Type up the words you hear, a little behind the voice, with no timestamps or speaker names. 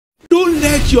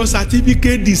let your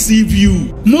certificate deceive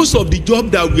you. Most of the job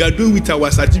that we are doing with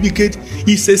our certificate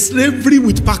is a slavery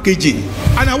with packaging.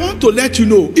 And I want to let you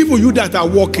know, even you that are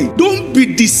working, don't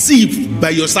be deceived by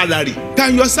your salary.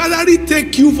 Can your salary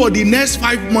take you for the next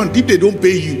 5 months if they don't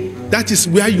pay you? That is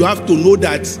where you have to know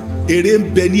that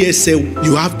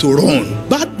you have to run.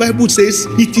 But Bible says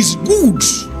it is good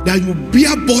that you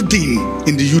bear burden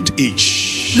in the youth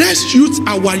age. Let's use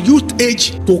our youth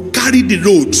age to carry the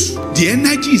load. The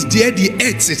energy is there, the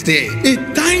earth is there.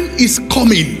 A time is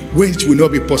coming when it will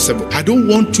not be possible. I don't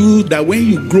want you that when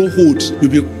you grow old,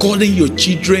 you'll be calling your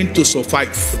children to survive.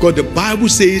 Because the Bible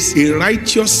says a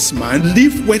righteous man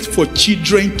live well for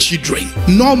children,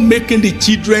 not making the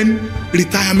children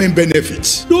retirement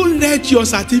benefits. Don't let your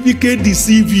certificate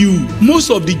deceive you. Most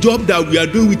of the job that we are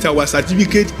doing with our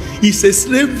certificate is a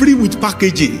slavery with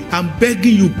packaging. I'm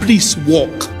begging you, please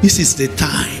work. This is the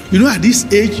time. You know, at this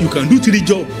age, you can do 3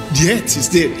 jobs. The head is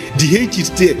there, the age is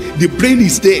there, the brain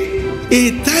is there.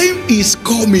 A time is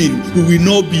coming, we will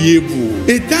not be able.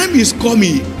 A time is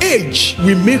coming, age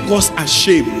will make us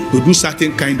ashamed to do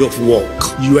certain kind of work.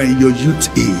 You are in your youth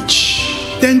age.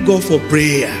 Thank God for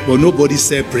prayer, but nobody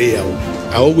said prayer.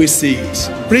 I always say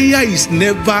it. Prayer is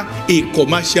never a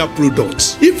commercial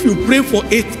product. If you pray for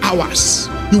 8 hours,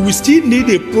 you will still need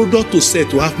a product to sell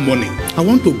to have money. I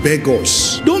want to beg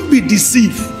us. Don't be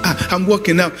deceived. I'm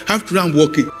working now. After I'm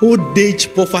working. Old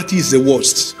age poverty is the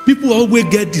worst. People always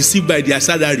get deceived by their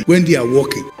salary when they are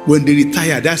working. When they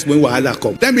retire, that's when wahala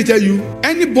comes. Let me tell you,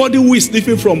 anybody who is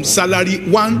living from salary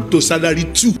 1 to salary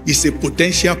 2 is a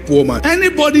potential poor man.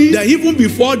 Anybody that even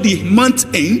before the month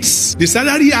ends, the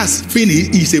salary has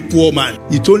finished is a poor man.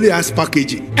 It only has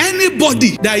packaging.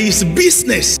 Anybody that is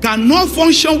business cannot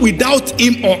function without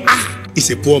him or her is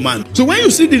a poor man. So when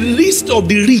you see the list of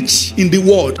the rich in the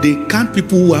world, they count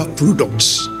people who have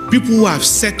products, people who have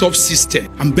set up system.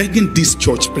 I'm begging this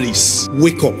church, please,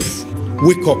 wake up.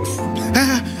 Wake up.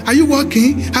 Are you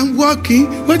working? I'm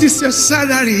working. What is your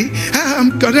salary?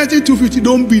 I'm collecting 250.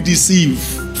 Don't be deceived.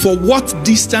 For what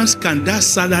distance can that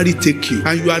salary take you?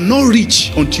 And you are not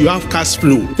rich until you have cash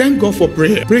flow. Thank God for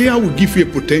prayer. Prayer will give you a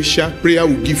potential. Prayer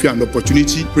will give you an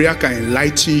opportunity. Prayer can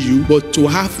enlighten you. But to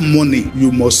have money,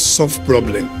 you must solve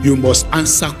problems. You must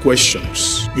answer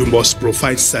questions. You must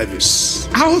provide service.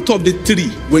 Out of the 3,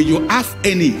 when you have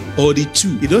any or the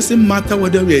 2, it doesn't matter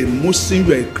whether you're a Muslim,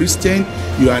 you're a Christian,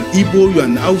 you're an Igbo, you're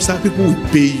an Hausa, people will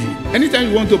pay you. Anytime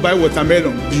you want to buy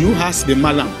watermelon, do you ask the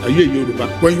Malam, are you a Yoruba?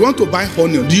 When you want to buy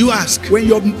onion, do you ask? When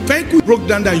your vehicle broke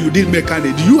down that you did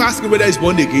mechanic, do you ask whether it's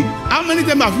born again? How many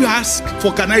times have you asked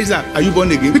for vulcanizer, are you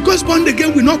born again? Because born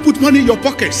again will not put money in your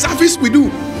pocket. Service we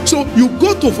do. So you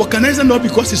go to vulcanizer not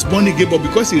because it's born again, but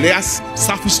because it has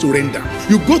service to render.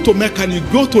 You go to mechanic,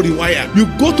 you go to rewire, you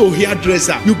go to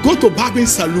hairdresser, you go to barbing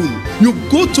salon, you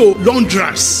go to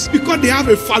laundress because they have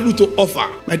a value to offer.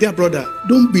 My dear brother,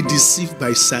 don't be deceived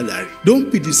by salary.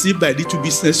 Don't be deceived by little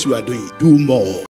business you are doing. Do more.